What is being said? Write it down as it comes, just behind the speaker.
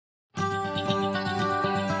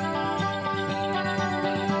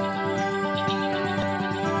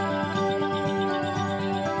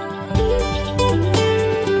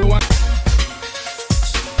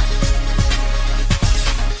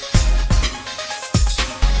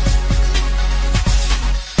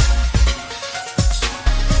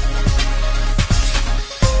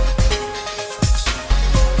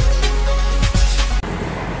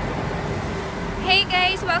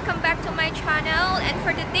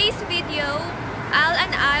today's video, Al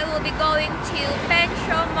and I will be going to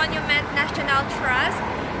Penshaw Monument National Trust.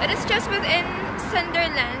 It is just within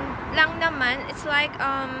Sunderland lang naman. It's like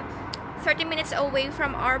 30 minutes away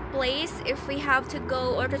from our place if we have to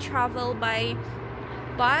go or to travel by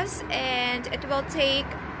bus, and it will take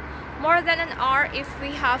more than an hour if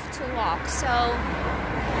we have to walk. So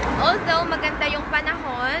although maganda yung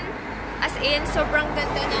panahon, as in sobrang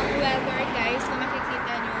ganda ng weather guys, kung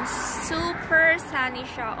makikita nyo, super sunny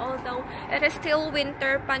siya, although it is still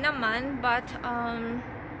winter pa naman, but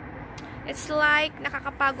it's like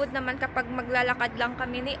nakakapagod naman kapag maglalakad lang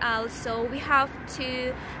kami ni Al, so we have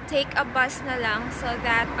to take a bus na lang so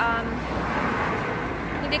that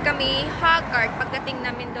hindi kami haggard pagdating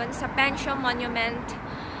namin doon sa Penshaw Monument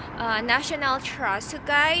National Trust. So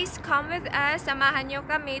guys, come with us, samahan nyo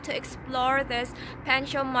kami to explore this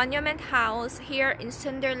Penshaw Monument House here in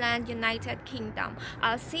Sunderland, United Kingdom.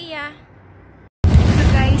 I'll see ya! So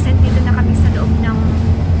guys, andito na kami sa loob ng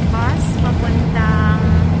bus papuntang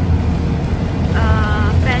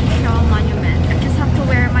Penshaw Monument. I just have to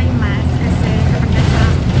wear my mask kasi kapag nasa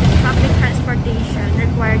public transportation,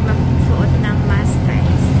 required magsuot ng mask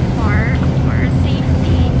guys for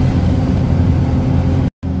safety.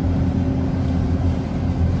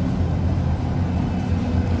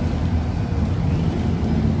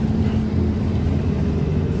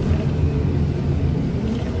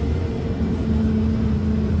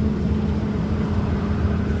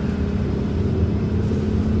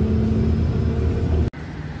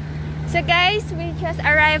 So guys, we just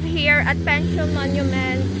arrived here at Penshaw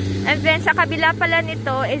Monument, and then sa kabila pala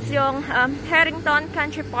nito is yung Harrington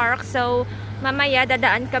Country Park, so mamaya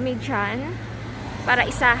dadaan kami dyan para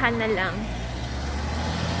isahan na lang.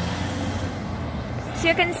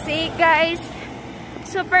 So you can see guys,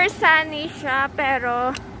 super sunny siya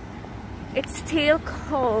pero it's still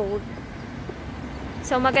cold,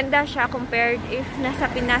 so maganda siya compared if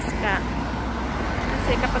nasa Pinas ka,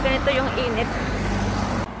 kasi kapag ganito yung init.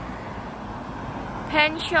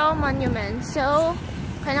 Penshaw Monument. So,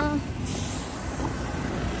 kanang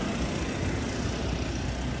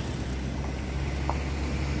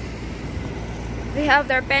they have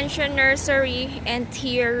their pension nursery and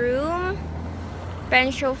tea room,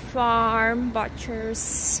 Penshaw Farm,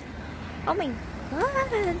 butchers. Oh my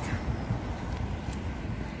god!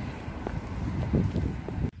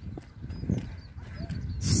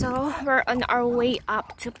 So, we're on our way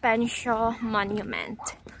up to Penshaw Monument.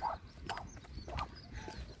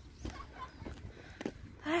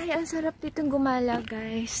 Ay, ang sarap ditong gumala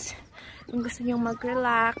guys. Kung gusto nyo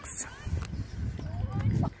mag-relax.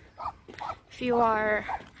 If you are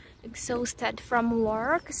exhausted from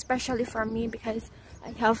work, especially for me because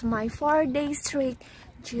I have my 4-day straight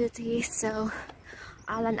duty. So,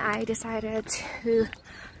 Al and I decided to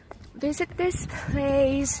visit this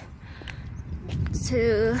place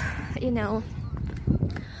to, you know,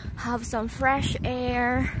 have some fresh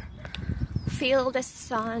air, feel the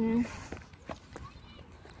sun.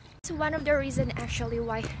 It's one of the reasons actually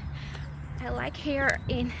why I like here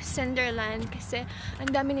in Sunderland, kasi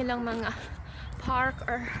ang dami nilang mga park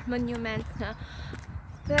or monument na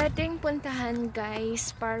pwedeng puntahan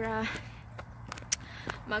guys para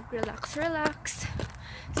mag-relax,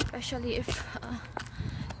 especially if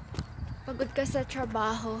pagod ka sa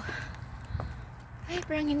trabaho. Ay,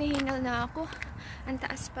 parang hinihingal na ako. Ang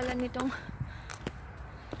taas pala nitong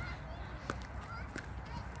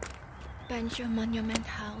Penshaw Monument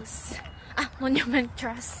House. Monument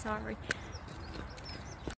Trust, sorry.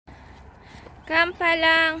 Kampa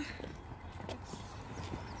lang.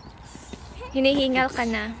 Hinihingal ka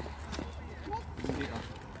na.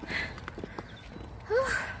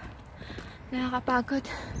 Nakakapagod.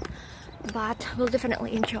 But we'll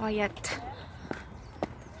definitely enjoy it.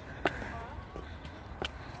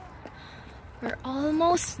 We're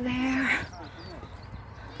almost there.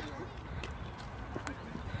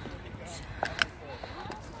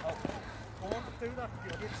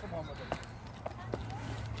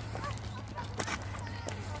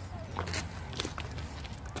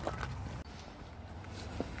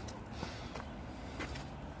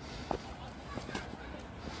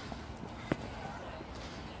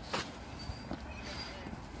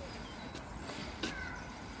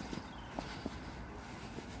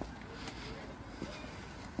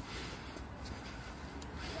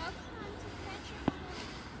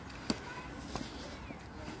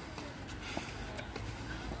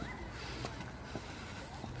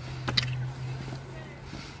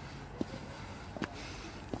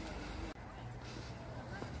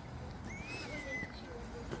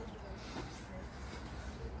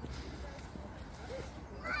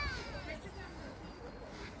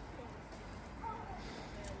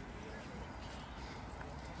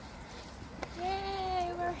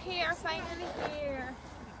 are finally here.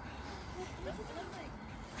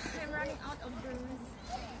 I'm running out of rooms.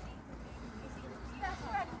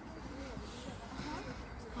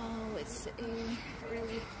 Oh, it's a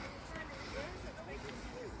really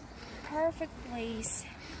perfect place.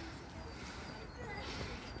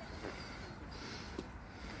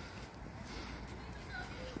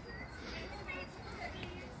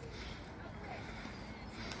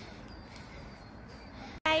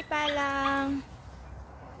 Hi palang.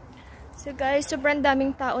 So guys, sobrang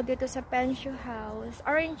daming tao dito sa Penshaw House.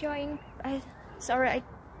 Are enjoying I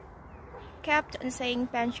kept on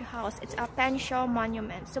saying Penshaw House. It's a Penshaw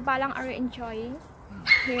Monument. So balang are enjoying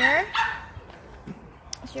here.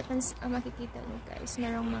 As you can makikita nyo guys,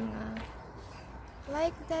 merong mga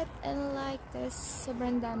like that and like this.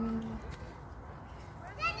 Sobrang daming.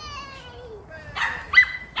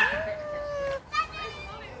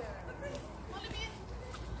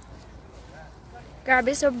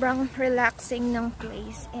 Grabe, sobrang relaxing ng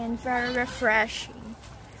place and very refreshing.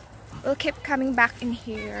 We'll keep coming back in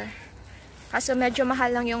here. Kaso medyo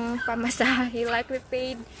mahal lang yung pamasahe. Like we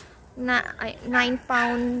paid na 9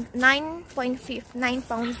 pounds and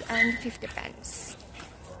 50 pence.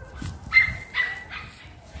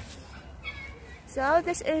 So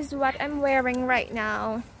this is what I'm wearing right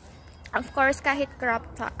now. Of course, kahit crop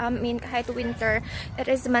top, kahit winter, it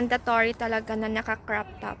is mandatory talaga na naka-crop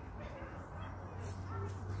top.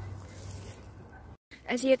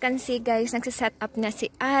 As you can see guys, nagsiset up na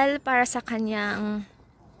si Al para sa kanyang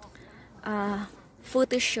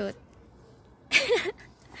photo shoot.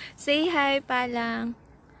 Say hi palang.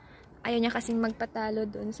 Ayaw niya kasing magpatalo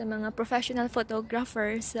dun sa mga professional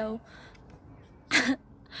photographers. So,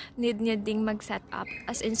 need niya ding mag-set up.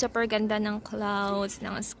 As in, super ganda ng clouds,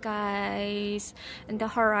 ng skies, and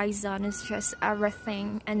the horizon is just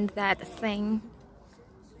everything and that thing.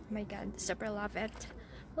 Oh my god, super love it.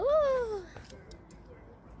 Ooh.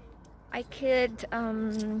 I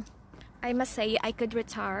must say, I could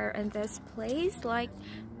retire in this place, like,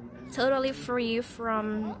 totally free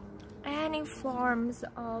from any forms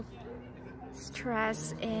of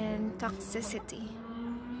stress and toxicity.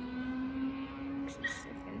 As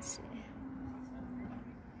you can see.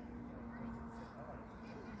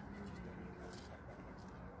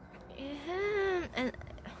 Yeah, and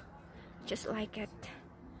just like it.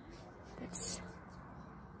 That's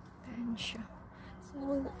Penshaw.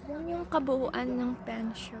 So, yan yung kabuuan ng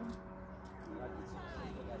Penshaw.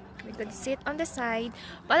 We could sit on the side.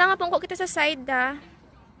 Palang nga pong kita sa side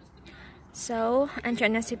So,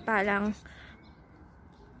 andyan na si Palang.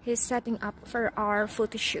 He's setting up for our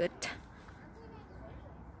photo shoot.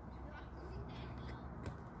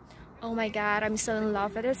 Oh my god, I'm so in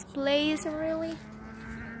love with this place, really.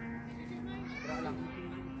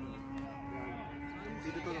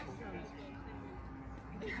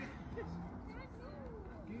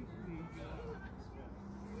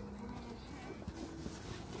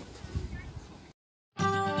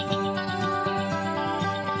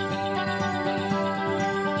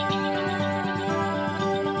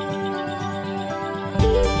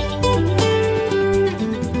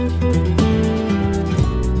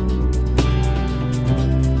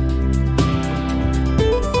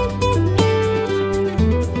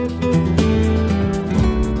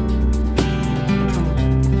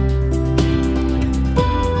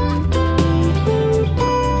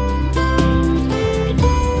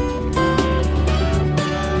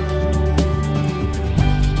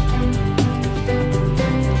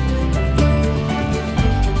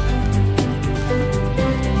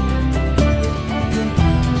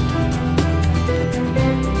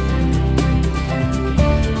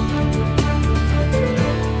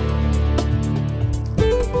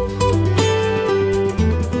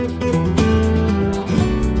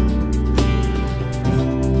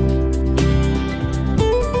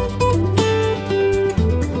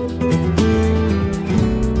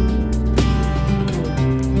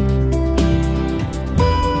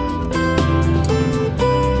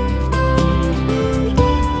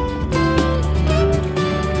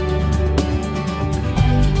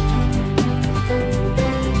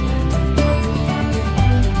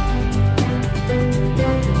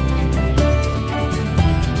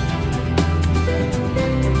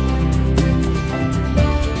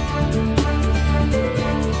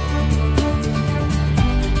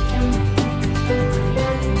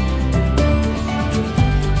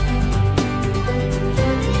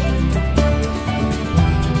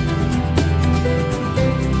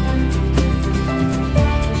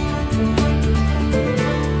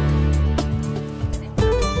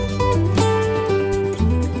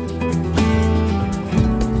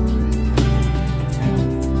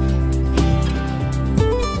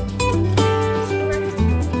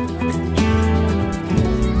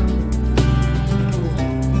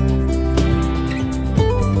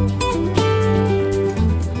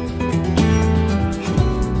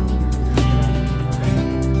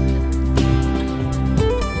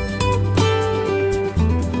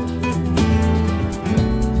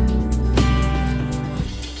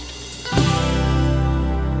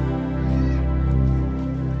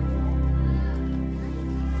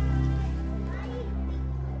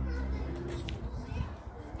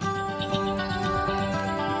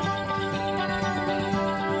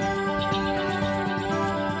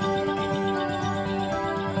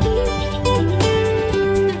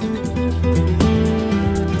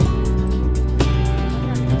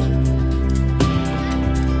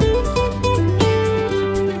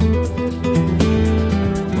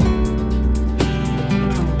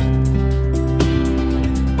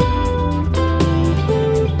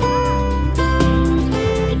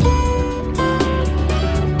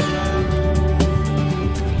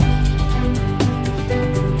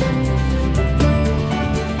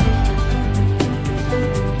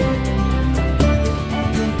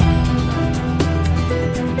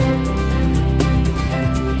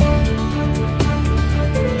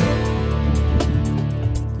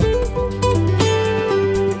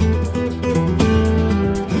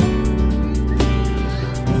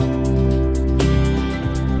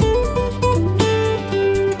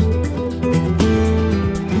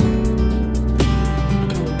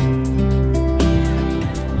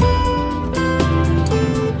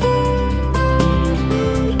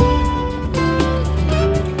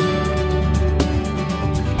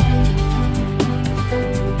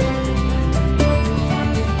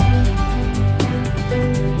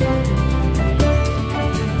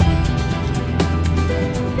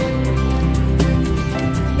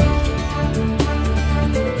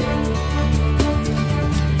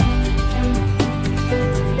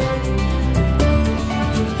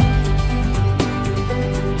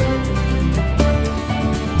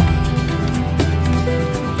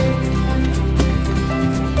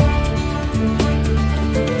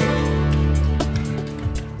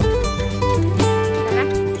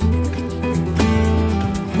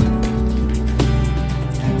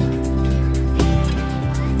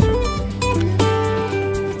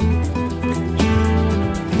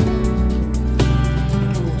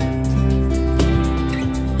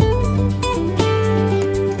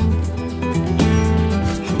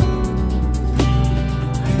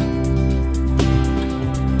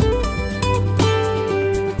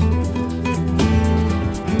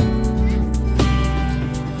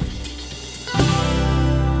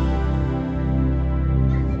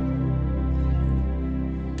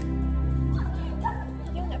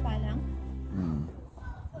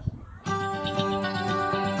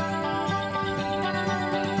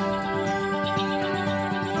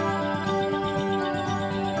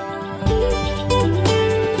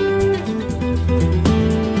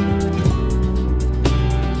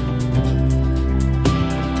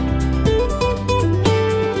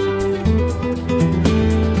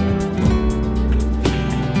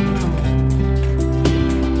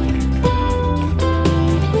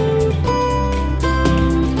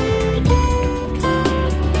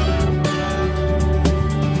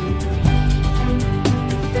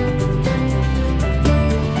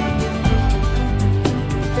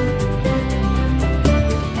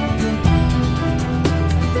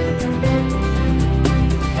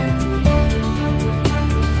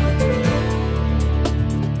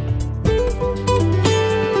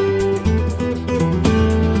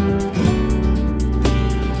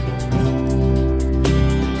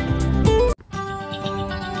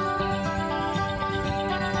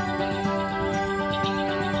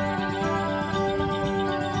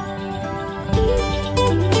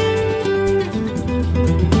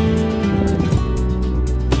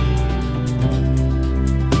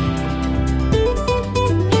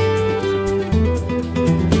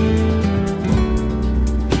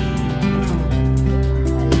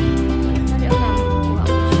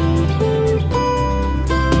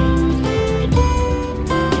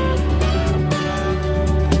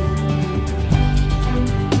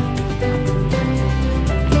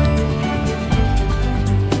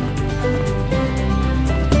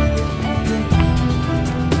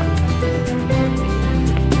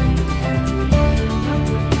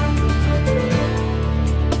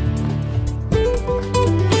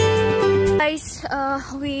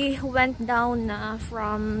 we went down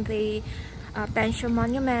from the Penshaw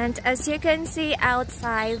Monument. As you can see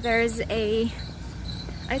outside, there's a,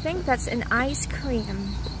 I think that's an ice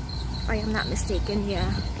cream, if I am not mistaken,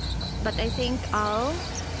 yeah. But I think all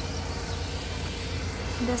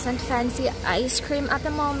doesn't fancy ice cream at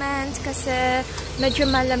the moment kasi medyo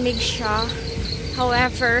malamig siya.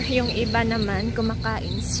 However, yung iba naman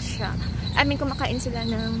kumakain siya. I mean, kumakain sila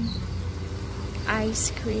ng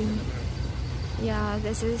ice cream. Yeah,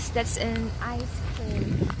 that's an ice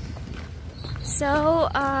cream. So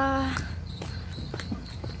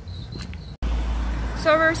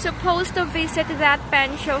we're supposed to visit that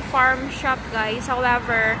Penshaw farm shop, guys.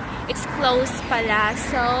 However, it's closed pala.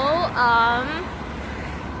 So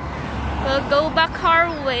we'll go back our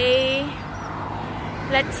way.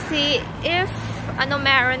 Let's see if ano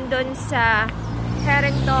meron dun sa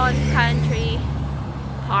Harrington Country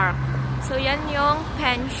Park. So yan yung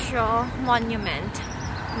Penshaw Monument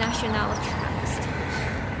National Trust.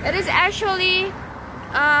 It is actually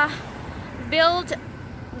built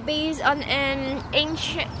based on an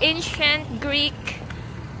ancient Greek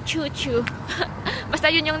choo-choo. Basta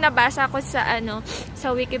yun yung nabasa ko sa ano,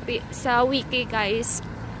 sa wiki, guys.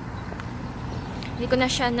 Hindi ko na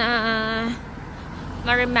siya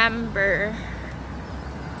ma-remember.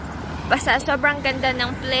 Basta sobrang ganda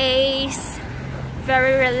ng place.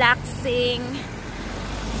 Very relaxing.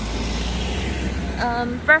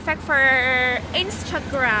 Perfect for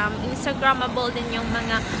Instagram. Instagrammable din yung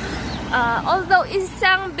mga although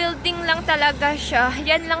isang building lang talaga siya.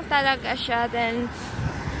 Yan lang talaga siya. Then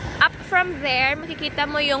up from there, makikita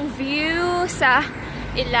mo yung view sa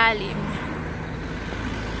ilalim.